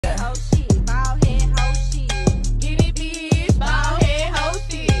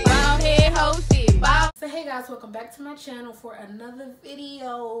guys, welcome back to my channel for another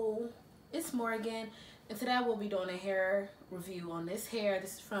video. It's Morgan, and today I will be doing a hair review on this hair.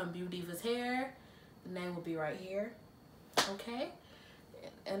 This is from Beaudiva's hair. The name will be right here. Okay,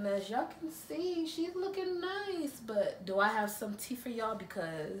 and as y'all can see, she's looking nice, but do I have some tea for y'all?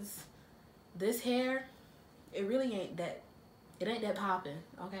 Because this hair, it really ain't that, it ain't that popping.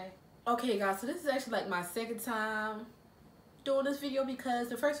 Okay guys, so this is actually like my second time doing this video, because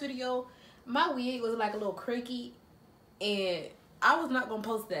the first video my wig was like a little cricky and I was not gonna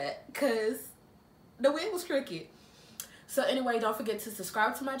post that because the wig was crooked. So anyway, don't forget to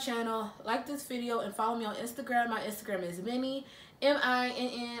subscribe to my channel, like this video, and follow me on Instagram. My Instagram is Minnie,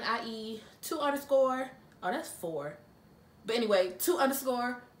 MINNIE 2_, oh that's 4, but anyway,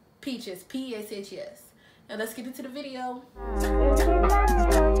 2_ peaches, PEACHES. And let's get into the video.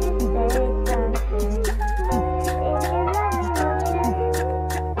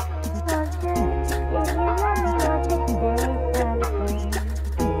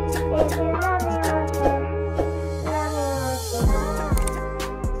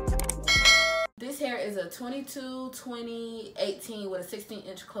 This hair is a 22/20/18 with a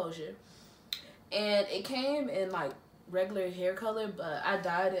 16-inch closure, and it came in like regular hair color, but I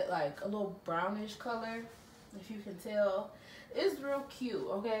dyed it like a little brownish color, if you can tell. It's real cute,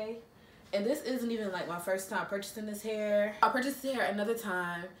 okay? And this isn't even like my first time purchasing this hair. I purchased this hair another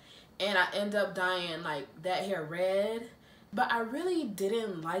time and I end up dyeing like that hair red, but I really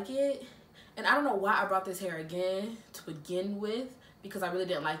didn't like it, and I don't know why I brought this hair again to begin with, because I really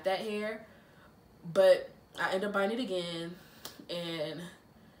didn't like that hair. But I end up buying it again, and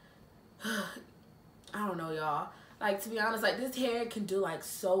I don't know, y'all. Like, to be honest, like, this hair can do like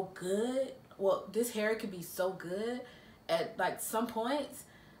so good. Well, this hair can be so good at like some points,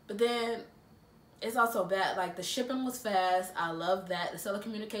 but then it's also bad. Like, the shipping was fast, I love that. The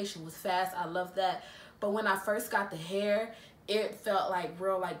telecommunication was fast, I love that. But when I first got the hair, it felt like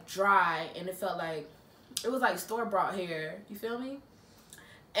real like dry, and it felt like it was like store-bought hair, you feel me?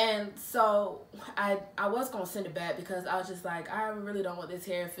 And so I was gonna send it back, because I was just like, I really don't want this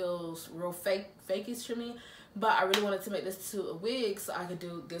hair. It feels real fakeish to me, but I really wanted to make this to a wig so I could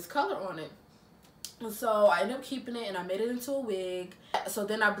do this color on it. And so I ended up keeping it, and I made it into a wig. So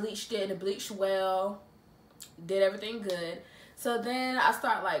then I bleached it, and it bleached well, did everything good. So then I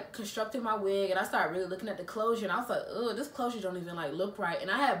start like constructing my wig, and I started really looking at the closure, and I was like, oh, this closure don't even like look right.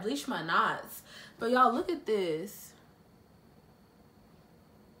 And I had bleached my knots, but y'all, look at this.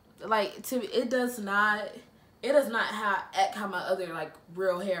 Like, it does not act how my other like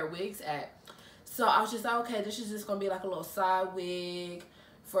real hair wigs act. So I was just like, okay, this is just gonna be like a little side wig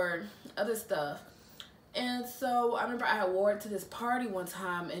for other stuff. And so I remember I had wore it to this party one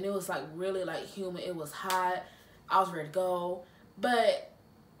time, and it was like really like humid, it was hot, I was ready to go. But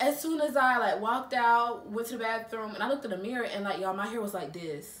as soon as I like walked out, went to the bathroom, and I looked in the mirror, and like, y'all, my hair was like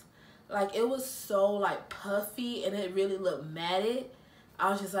this. Like, it was so like puffy, and it really looked matted. I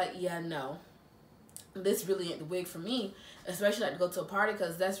was just like, yeah, no, this really ain't the wig for me, especially like to go to a party,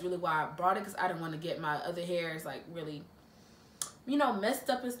 because that's really why I brought it, because I didn't want to get my other hairs like really, you know, messed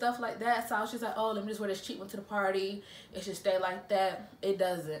up and stuff like that. So I was just like, oh, let me just wear this cheap one to the party. It should stay like that. It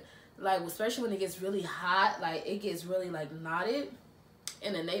doesn't. Like, especially when it gets really hot, like it gets really like knotted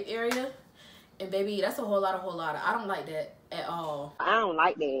in the nape area, and baby, that's a whole lot. I don't like that at all. I don't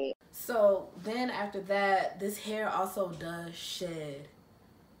like that. So then after that, this hair also does shed.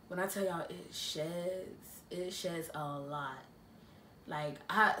 When I tell y'all, it sheds a lot. Like,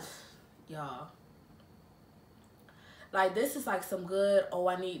 y'all, like, this is like some good, oh,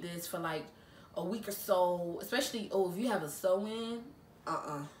 I need this for like a week or so. Especially, oh, if you have a sew-in,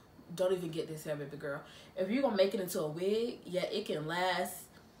 don't even get this hair, baby girl. If you're gonna make it into a wig, yeah, it can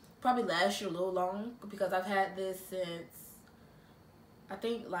probably last you a little long, because I've had this since, I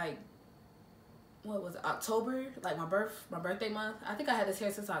think, like, what was it, October, like my birthday month. I think I had this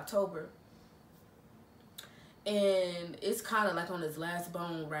hair since October, and it's kind of like on its last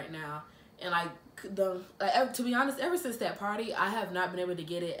bone right now. And like, to be honest, ever since that party, I have not been able to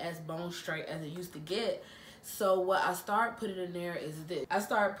get it as bone straight as it used to get. So what I start putting in there is this. I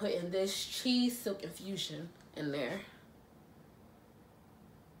start putting this cheese silk infusion in there.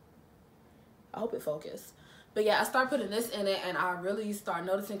 I hope it focused. But yeah, I start putting this in it, and I really start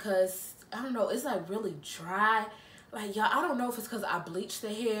noticing, because I don't know, it's like really dry. Like, y'all, I don't know if it's because I bleached the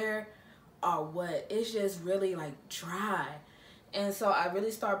hair or what. It's just really like dry. And so I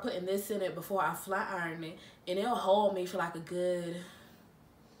really start putting this in it before I flat iron it, and it'll hold me for like a good,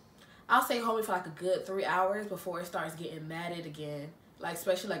 I'll say hold me for like a good 3 hours before it starts getting matted again. Like,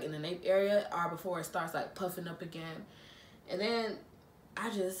 especially like in the nape area, or before it starts like puffing up again. And then I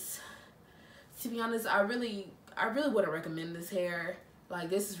just to be honest, I really wouldn't recommend this hair. Like,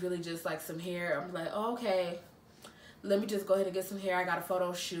 this is really just like some hair. I'm like, oh, okay, let me just go ahead and get some hair. I got a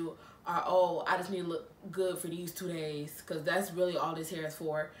photo shoot. Or, oh, I just need to look good for these 2 days. Because that's really all this hair is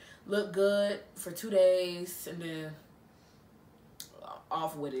for. Look good for 2 days and then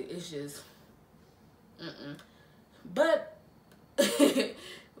off with it. It's just, But,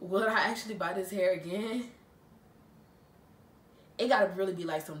 would I actually buy this hair again? It gotta really be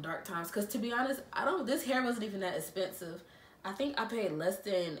like some dark times. Because to be honest, this hair wasn't even that expensive. I think I paid less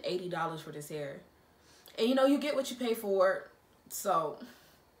than $80 for this hair. And you know, you get what you pay for. So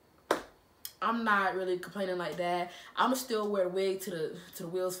I'm not really complaining like that. I'ma still wear a wig till the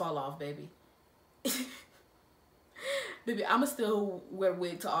wheels fall off, baby. Baby, I'ma still wear a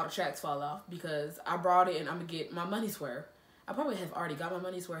wig till all the tracks fall off, because I brought it and I'm gonna get my money's worth. I probably have already got my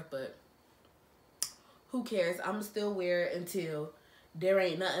money's worth, but who cares? I'ma still wear it until there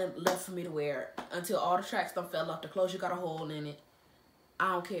ain't nothing left for me to wear. Until all the tracks done fell off, the closure got a hole in it.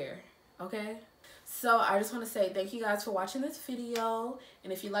 I don't care, okay? So I just want to say thank you guys for watching this video.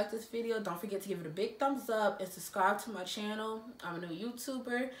 And if you like this video, don't forget to give it a big thumbs up and subscribe to my channel. I'm a new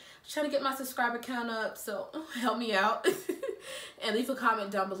YouTuber. I'm trying to get my subscriber count up, so help me out. And leave a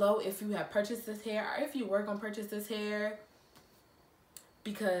comment down below if you have purchased this hair or if you were going to purchase this hair.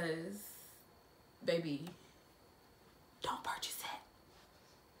 Because, baby, don't purchase it.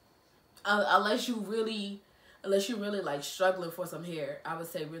 Unless you really like struggling for some hair, I would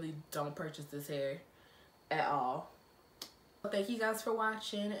say really don't purchase this hair at all. Thank you guys for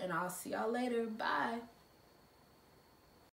watching, and I'll see y'all later. Bye.